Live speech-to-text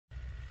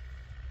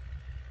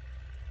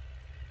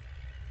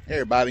Hey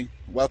everybody,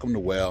 welcome to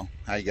Well.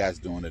 How you guys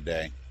doing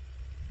today?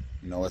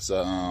 You know, it's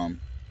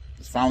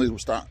finally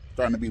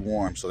starting to be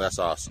warm, so that's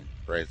awesome.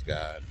 Praise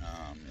God.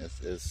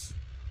 It's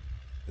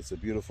a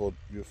beautiful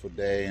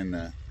day in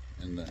the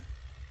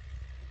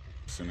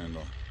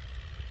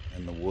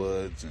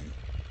woods, and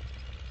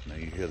you know,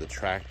 you hear the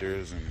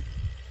tractors and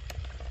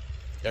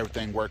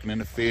everything working in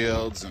the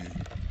fields,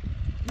 and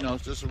you know,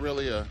 it's just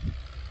really a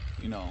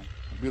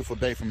beautiful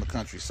day from the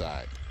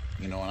countryside.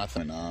 You know, and I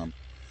think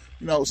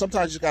you know,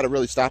 sometimes you just got to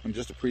really stop and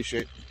just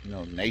appreciate, you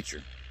know,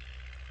 nature,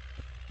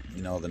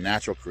 you know, the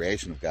natural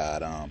creation of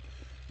God, and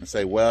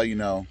say, well, you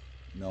know,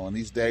 in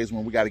these days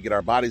when we got to get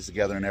our bodies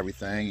together and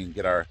everything, and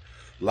get our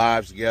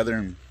lives together,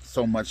 and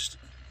so much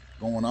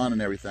going on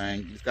and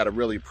everything, you just got to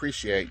really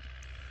appreciate,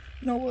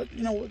 what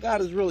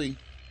God has really,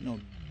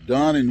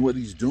 done and what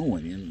He's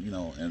doing,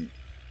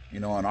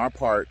 and on our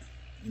part,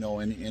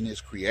 in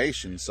His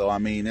creation. So I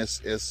mean,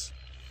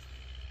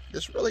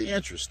 it's really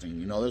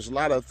interesting. You know, there's a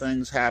lot of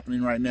things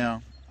happening right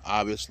now,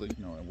 obviously,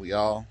 and we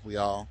all,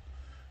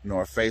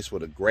 are faced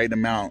with a great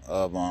amount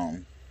of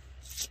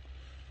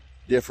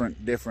different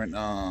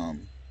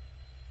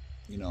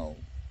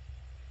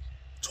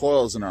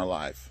toils in our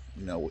life.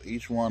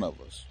 Each one of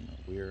us,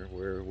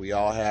 we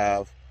all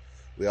have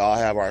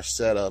our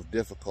set of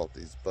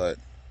difficulties, but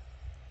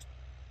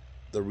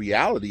the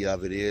reality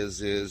of it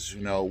is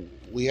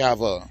we have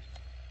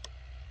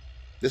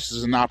this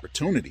is an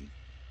opportunity.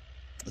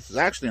 This is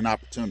actually an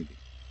opportunity.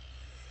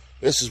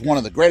 This is one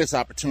of the greatest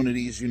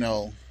opportunities,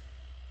 that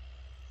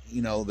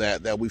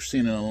we've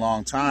seen in a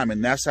long time,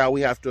 and that's how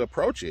we have to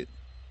approach it.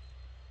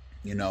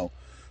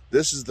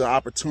 This is the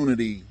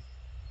opportunity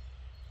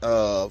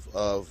of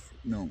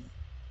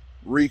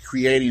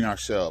recreating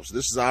ourselves.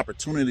 This is the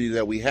opportunity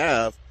that we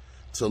have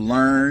to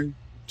learn,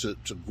 to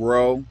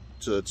grow,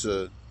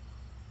 to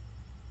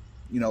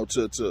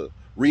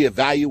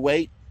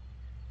reevaluate,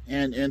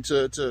 and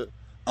to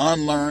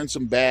unlearn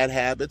some bad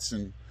habits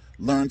and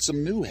learn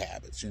some new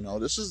habits.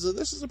 This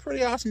is a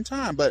pretty awesome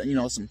time. But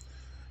learn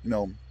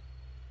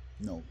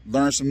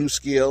some new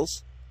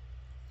skills,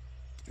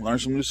 learn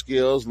some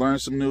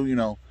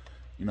new,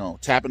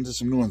 tap into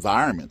some new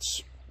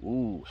environments.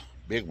 Ooh,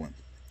 big one.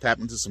 Tap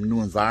into some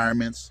new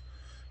environments.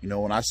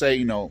 When I say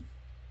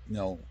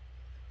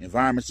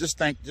environments, just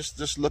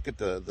look at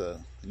the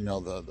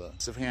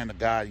hand of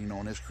God,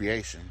 in His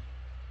creation,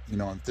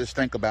 and just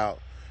think about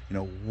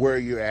where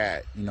you're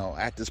at,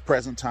 at this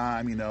present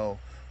time,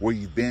 where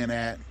you've been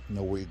at,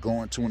 where you're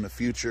going to in the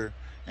future,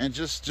 and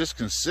just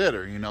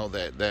consider,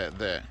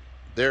 that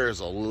there is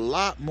a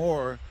lot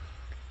more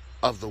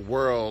of the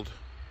world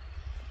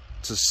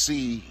to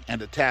see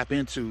and to tap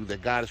into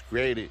that God has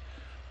created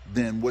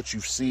than what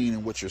you've seen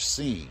and what you're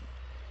seeing.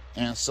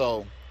 And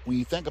so when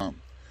you think of,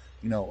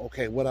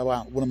 okay, what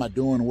am I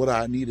doing? What do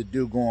I need to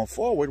do going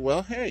forward?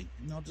 Well, hey,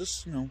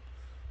 just,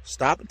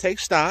 stop and take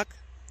stock,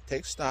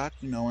 and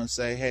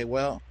say, hey,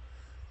 well,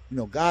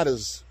 God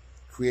has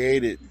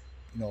created,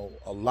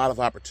 a lot of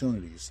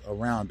opportunities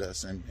around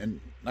us.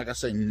 And like I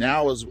say,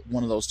 now is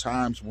one of those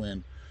times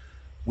when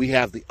we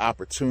have the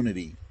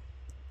opportunity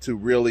to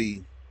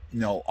really,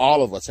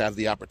 all of us have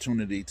the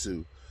opportunity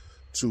to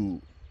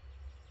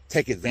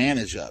take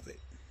advantage of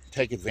it.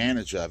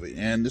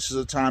 And this is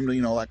a time to,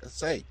 like I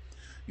say,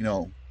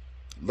 learn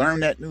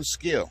that new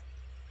skill.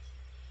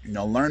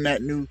 Learn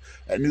that new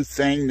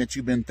thing that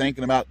you've been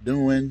thinking about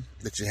doing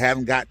that you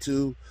haven't got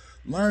to.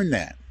 Learn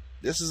that.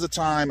 This is a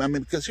time,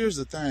 because here's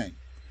the thing,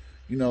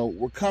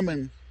 we're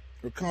coming,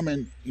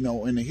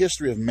 in the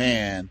history of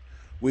man,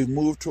 we've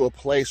moved to a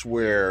place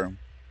where,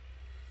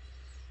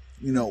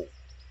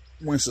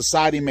 when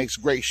society makes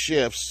great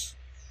shifts,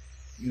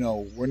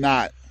 we're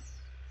not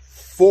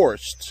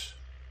forced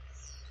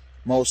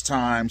most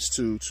times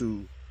to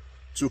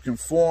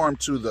conform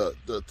to the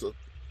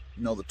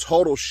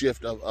total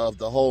shift of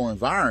the whole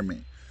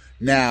environment.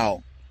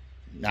 Now,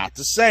 not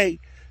to say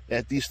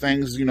that these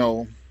things,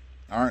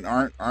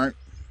 aren't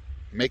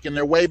making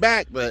their way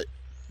back, but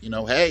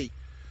hey,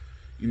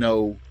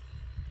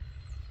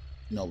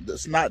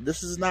 this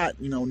is not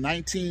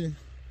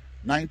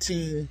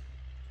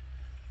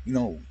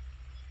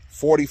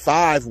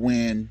 1945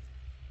 when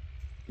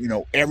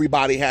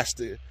everybody has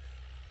to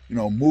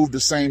move the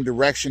same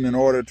direction in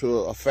order to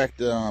affect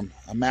a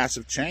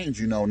massive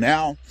change.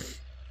 Now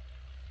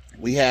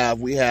we have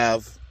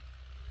a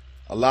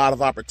lot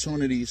of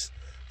opportunities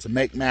to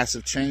make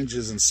massive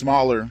changes in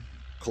smaller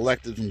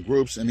collectives and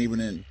groups, and even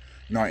in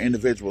our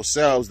individual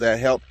selves that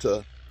help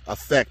to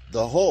affect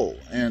the whole.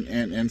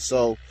 And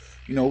so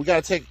we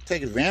got to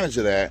take advantage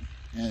of that,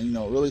 and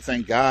really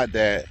thank God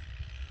that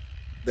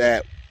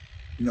we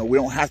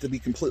don't have to be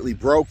completely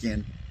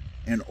broken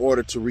in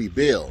order to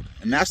rebuild.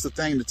 And that's the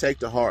thing to take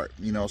to heart.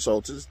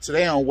 So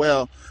today on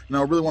Well,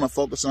 I really want to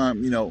focus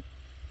on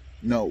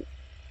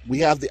we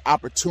have the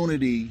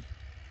opportunity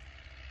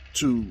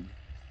to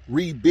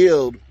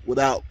rebuild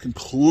without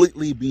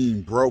completely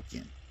being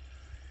broken.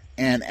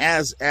 And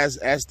as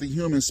the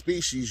human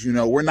species,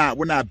 we're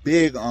not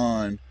big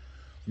on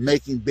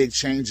making big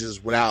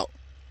changes without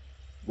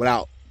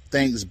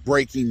things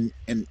breaking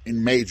in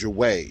major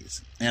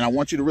ways. And I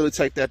want you to really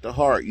take that to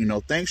heart. You know,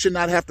 things should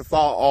not have to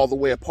fall all the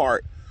way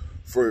apart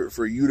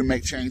for you to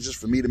make changes,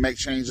 for me to make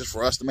changes,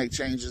 for us to make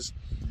changes.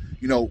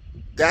 You know,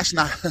 that's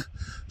not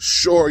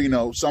sure, you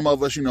know, some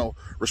of us, you know,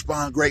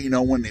 respond great, you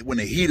know, when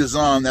the heat is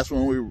on, that's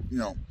when we, you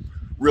know,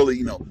 really,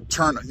 you know,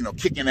 turn, you know,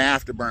 kick in the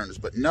afterburners.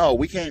 But no,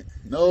 we can't,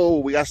 no,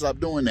 we got to stop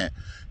doing that.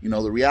 You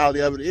know, the reality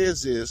of it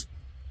is,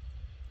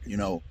 you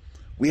know,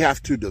 we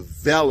have to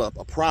develop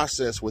a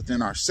process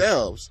within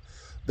ourselves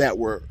that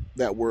we're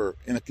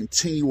in a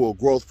continual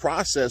growth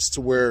process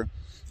to where,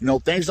 you know,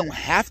 things don't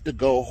have to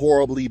go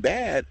horribly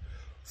bad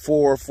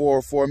for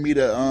me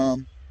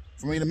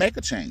to make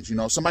a change. You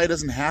know, somebody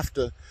doesn't have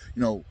to,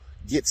 you know,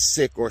 get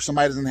sick, or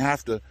somebody doesn't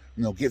have to,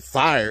 you know, get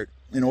fired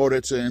in order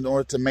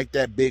to make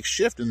that big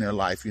shift in their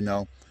life. You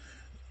know,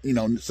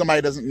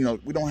 somebody doesn't, you know,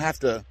 we don't have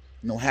to,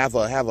 you know, have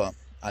a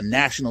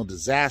national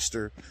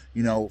disaster,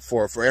 you know,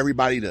 for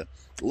everybody to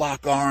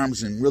lock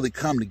arms and really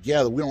come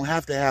together. We don't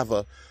have to have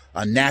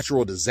a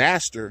natural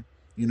disaster,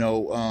 you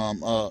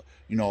know,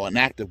 an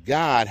act of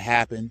God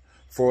happen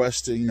for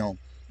us to, you know,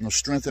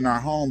 strengthen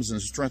our homes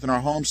and strengthen our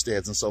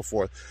homesteads and so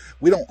forth.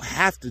 We don't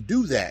have to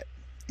do that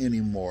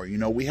anymore. You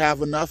know, we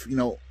have enough, you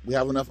know, we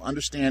have enough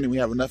understanding, we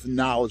have enough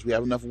knowledge, we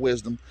have enough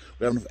wisdom,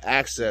 we have enough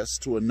access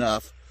to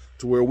enough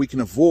to where we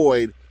can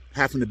avoid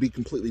having to be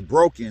completely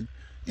broken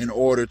in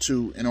order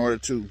to,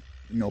 you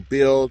know,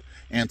 build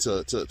and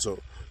to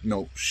you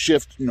know,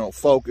 shift, you know,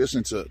 focus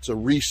and to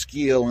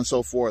reskill and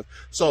so forth.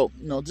 So,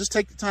 you know, just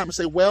take the time and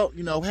say, well,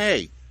 you know,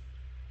 hey,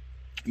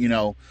 you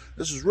know,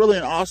 this is really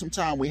an awesome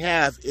time we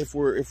have if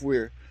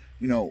we're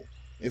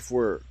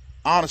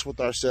honest with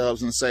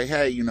ourselves and say,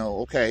 hey, you know,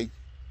 okay,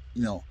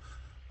 you know,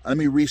 let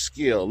me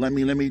reskill. Let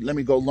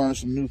me go learn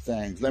some new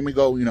things. Let me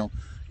go, you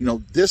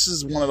know, this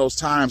is one of those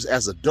times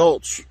as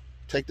adults.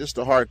 Take this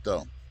to heart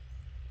though.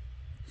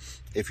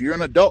 If you're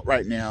an adult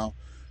right now,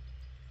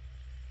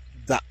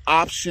 the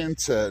option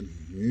to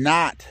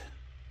not,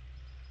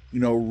 you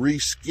know,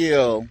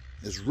 reskill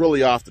is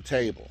really off the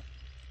table.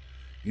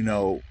 You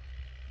know,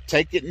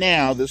 take it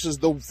now. This is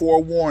the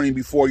forewarning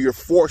before you're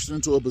forced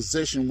into a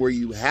position where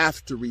you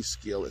have to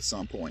reskill at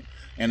some point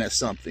and at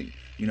something.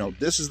 You know,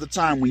 this is the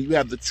time when you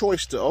have the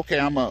choice to, okay,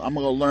 I'm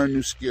gonna learn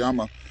new skill. I'm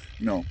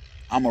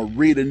gonna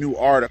read a new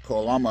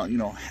article. I'm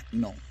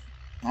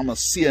gonna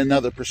see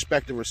another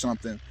perspective or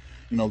something.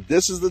 You know,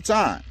 this is the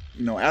time.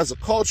 You know, as a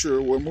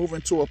culture, we're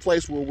moving to a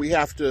place where we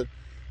have to,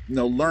 you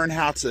know, learn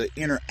how to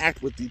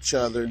interact with each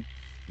other,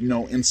 you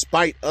know, in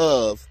spite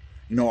of,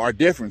 you know, our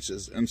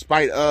differences, in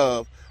spite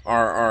of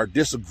our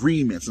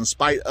disagreements, in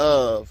spite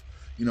of,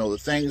 you know, the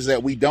things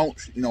that we don't,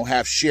 you know,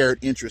 have shared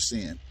interests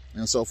in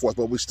and so forth.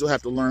 But we still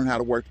have to learn how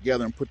to work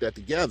together and put that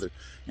together.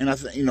 And I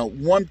think, you know,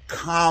 one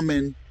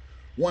common,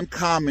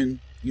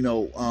 you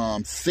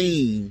know,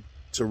 theme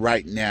to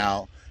right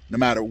now, no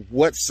matter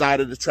what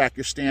side of the track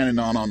you're standing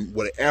on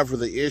whatever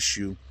the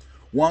issue,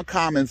 one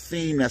common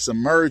theme that's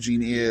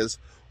emerging is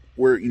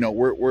we're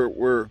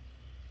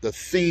the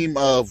theme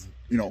of,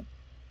 you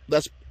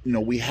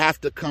know, we have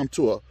to come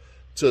to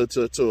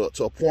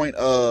a point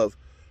of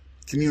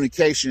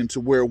communication to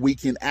where we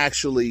can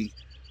actually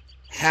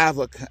have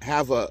a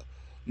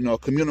you know, a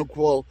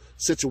communicable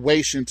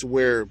situation to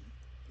where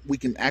we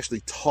can actually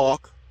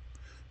talk,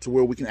 to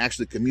where we can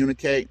actually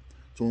communicate,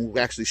 to where we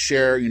actually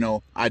share, you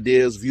know,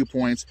 ideas,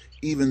 viewpoints,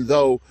 even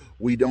though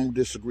we don't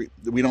disagree,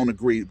 we don't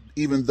agree,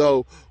 even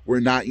though we're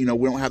not, you know,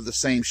 we don't have the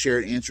same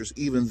shared interests,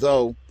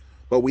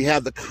 but we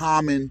have the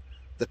common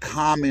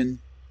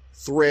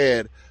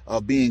thread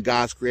of being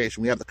God's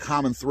creation. We have the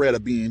common thread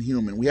of being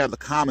human. We have the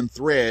common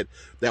thread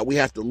that we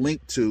have to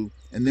link to,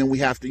 and then we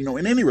have to, you know,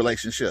 in any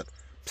relationship,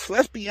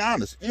 let's be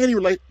honest,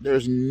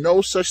 there's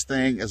no such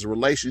thing as a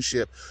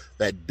relationship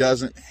that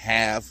doesn't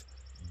have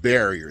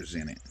barriers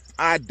in it.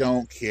 I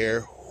don't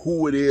care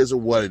who it is or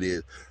what it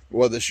is,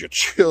 whether it's your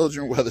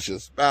children, whether it's your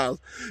spouse.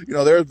 You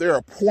know, there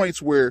are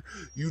points where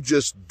you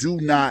just do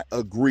not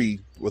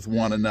agree with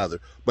one another,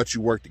 but you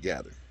work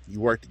together.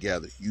 You work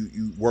together.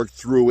 You work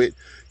through it.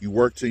 You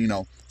work to, you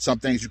know, some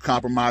things you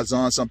compromise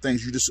on, some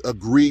things you just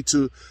agree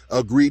to,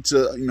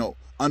 you know,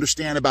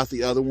 understand about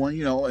the other one.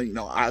 You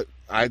know, I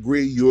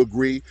agree, you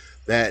agree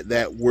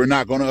that we're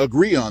not going to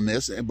agree on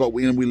this, but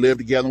we live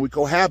together and we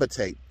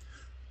cohabitate.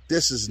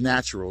 This is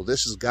natural.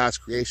 This is God's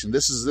creation.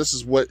 This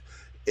is what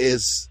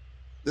it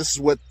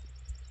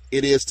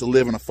is to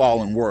live in a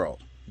fallen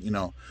world. You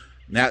know,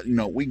 now, you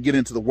know, we can get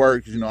into the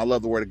word because, you know, I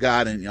love the word of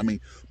God, and I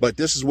mean, but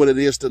this is what it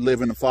is to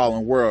live in a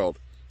fallen world.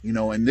 You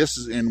know, and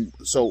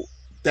so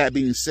that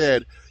being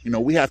said, you know,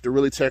 we have to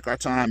really take our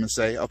time and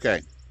say,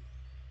 okay,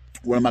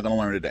 what am I going to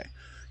learn today?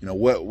 You know,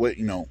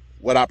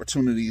 what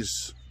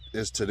opportunities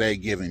is today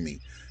giving me?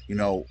 You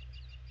know,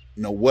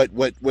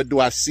 what do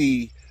I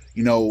see,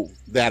 you know,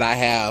 that I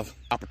have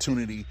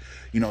opportunity,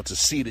 you know, to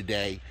see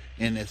today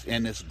in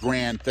this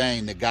grand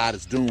thing that God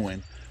is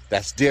doing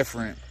that's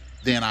different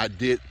than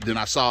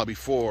I saw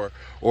before,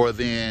 or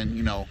than,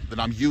 you know,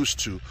 that I'm used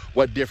to.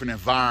 What different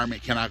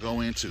environment can I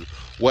go into?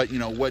 What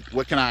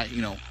can I,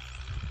 you know,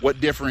 What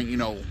different,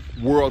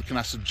 world can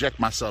I subject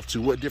myself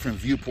to? What different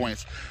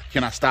viewpoints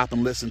can I stop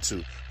and listen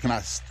to? Can I,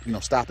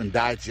 stop and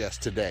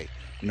digest today?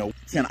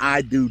 Can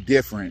I do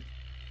different?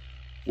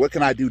 What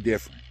can I do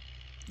different?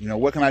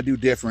 What can I do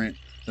different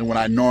than what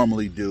I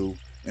normally do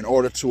in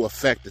order to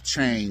affect a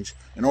change,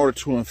 in order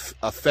to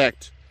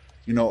affect,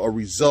 a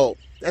result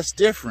that's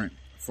different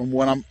from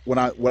what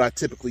I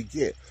typically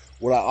get,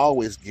 what I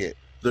always get,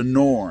 the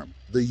norm,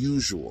 the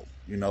usual,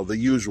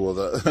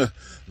 the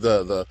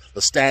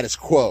status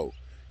quo.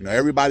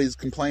 Everybody's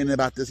complaining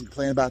about this and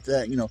complaining about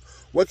that.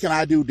 What can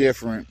I do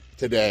different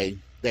today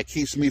that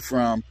keeps me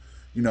from,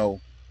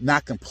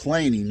 not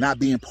complaining, not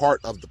being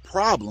part of the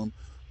problem,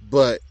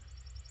 but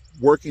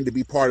working to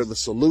be part of the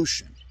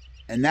solution?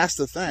 And that's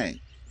the thing.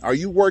 Are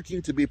you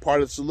working to be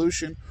part of the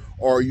solution,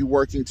 or are you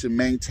working to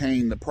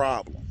maintain the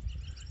problem?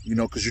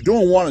 Because you're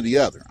doing one or the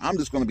other. I'm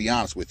just going to be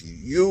honest with you.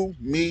 You,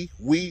 me,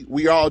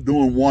 we all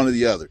doing one or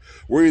the other.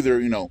 We're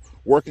either,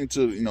 working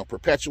to,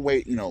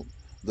 perpetuate,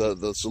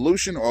 the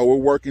solution, or we're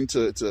working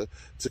to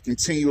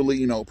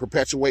continually,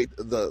 perpetuate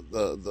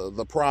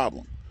the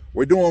problem.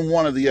 We're doing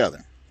one or the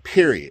other.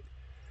 Period.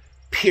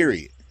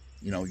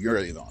 You're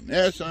either on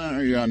this side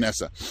or you're on that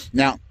side.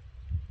 Now,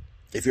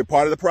 if you're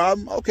part of the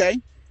problem, okay,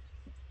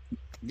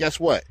 guess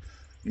what?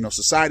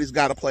 Society's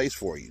got a place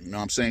for you. You know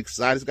what I'm saying?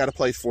 Society's got a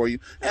place for you.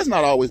 That's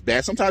not always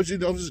bad. Sometimes you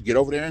just get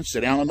over there and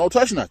sit down and don't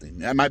touch nothing.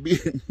 That might be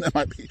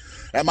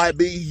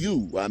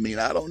you. I mean,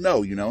 I don't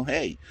know.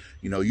 Hey,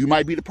 you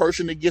might be the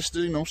person that gets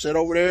to, sit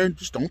over there and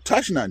just don't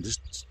touch nothing.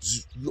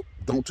 Just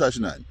don't touch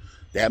nothing.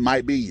 That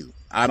might be you.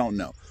 I don't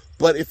know.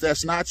 But if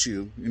that's not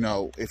you,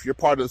 if you're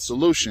part of the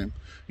solution,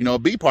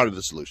 be part of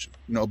the solution.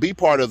 Be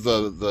part of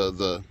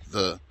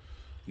the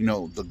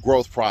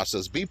growth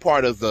process. Be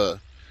part of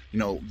the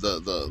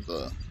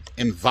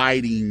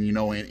inviting,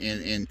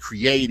 and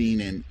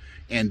creating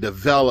and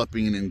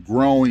developing and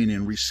growing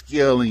and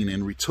reskilling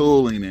and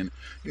retooling, and,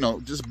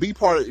 just be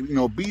part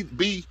of,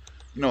 be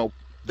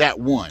that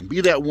one.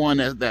 Be that one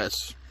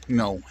that's,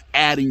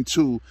 adding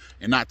to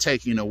and not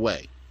taking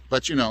away.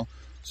 But,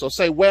 so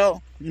say,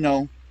 well,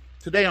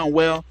 today on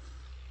Well,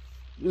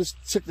 just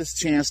took this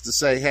chance to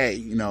say, hey,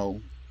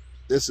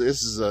 this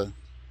is a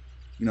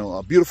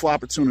beautiful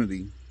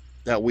opportunity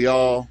that we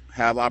all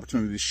have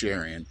opportunity to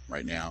share in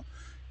right now.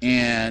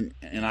 And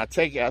I'll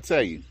tell you,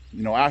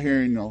 out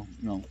here,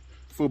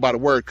 food by the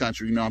word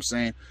country, you know what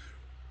I'm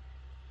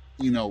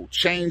saying?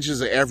 Change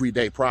is an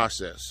everyday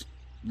process.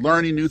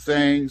 Learning new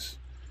things,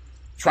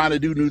 trying to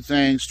do new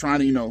things, trying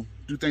to,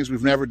 do things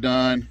we've never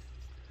done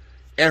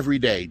every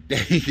day,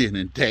 day in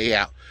and day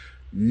out.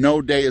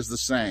 No day is the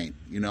same,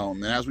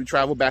 and as we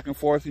travel back and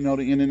forth, to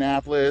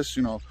Indianapolis,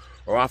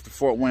 or off to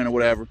Fort Wayne or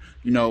whatever,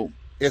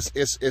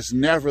 it's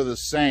never the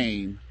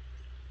same.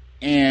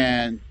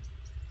 And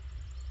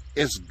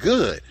it's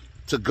good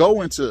to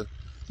go into,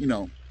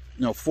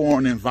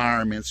 foreign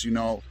environments,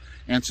 and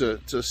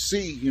to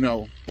see,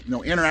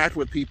 interact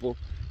with people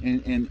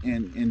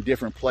in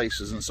different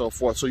places and so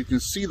forth. So you can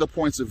see the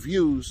points of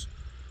views,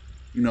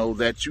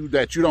 that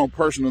you don't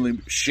personally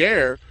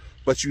share,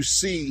 but you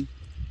see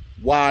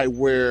why,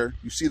 where,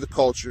 you see the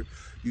culture,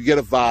 you get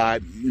a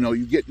vibe,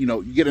 you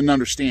get an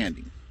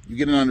understanding. You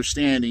get an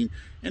understanding,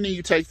 and then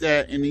you take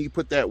that and then you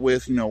put that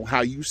with,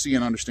 how you see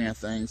and understand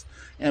things.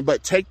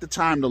 But take the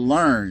time to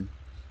learn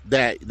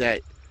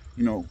that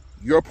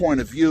your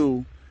point of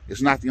view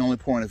is not the only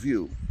point of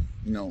view.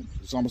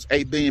 There's almost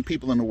 8 billion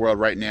people in the world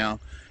right now.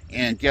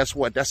 And guess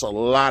what? That's a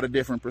lot of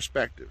different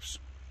perspectives,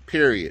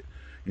 period.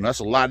 That's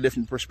a lot of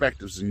different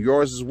perspectives, and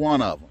yours is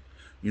one of them.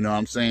 You know what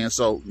I'm saying?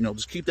 So,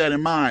 just keep that in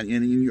mind.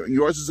 And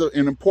yours is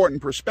an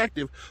important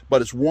perspective,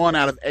 but it's 1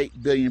 out of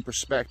 8 billion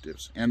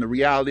perspectives. And the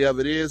reality of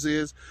it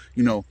is,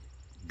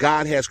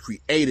 God has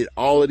created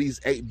all of these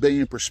 8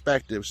 billion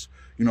perspectives,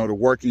 to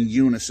work in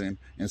unison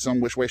in some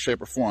which way,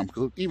 shape, or form.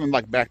 Because even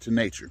like back to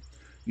nature,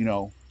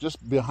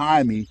 just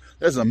behind me,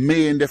 there's a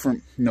million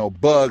different,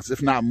 bugs,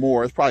 if not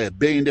more. It's probably a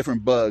billion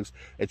different bugs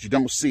that you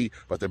don't see,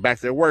 but they're back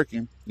there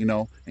working,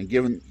 and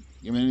giving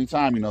any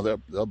time,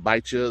 they'll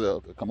bite you,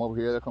 they'll come over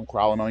here, they'll come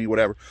crawling on you,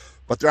 whatever.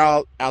 But they're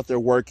all out there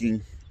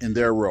working in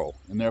their role,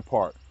 in their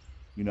part.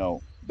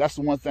 That's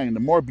the one thing. The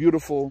more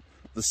beautiful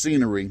the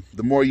scenery,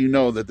 the more you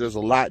know that there's a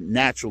lot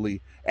naturally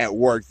at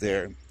work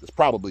there. It's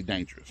probably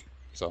dangerous.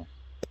 So,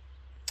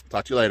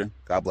 talk to you later.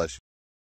 God bless you.